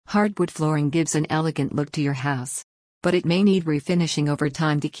Hardwood flooring gives an elegant look to your house. But it may need refinishing over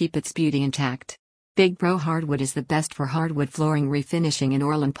time to keep its beauty intact. Big Pro Hardwood is the best for hardwood flooring refinishing in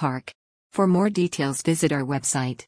Orland Park. For more details, visit our website.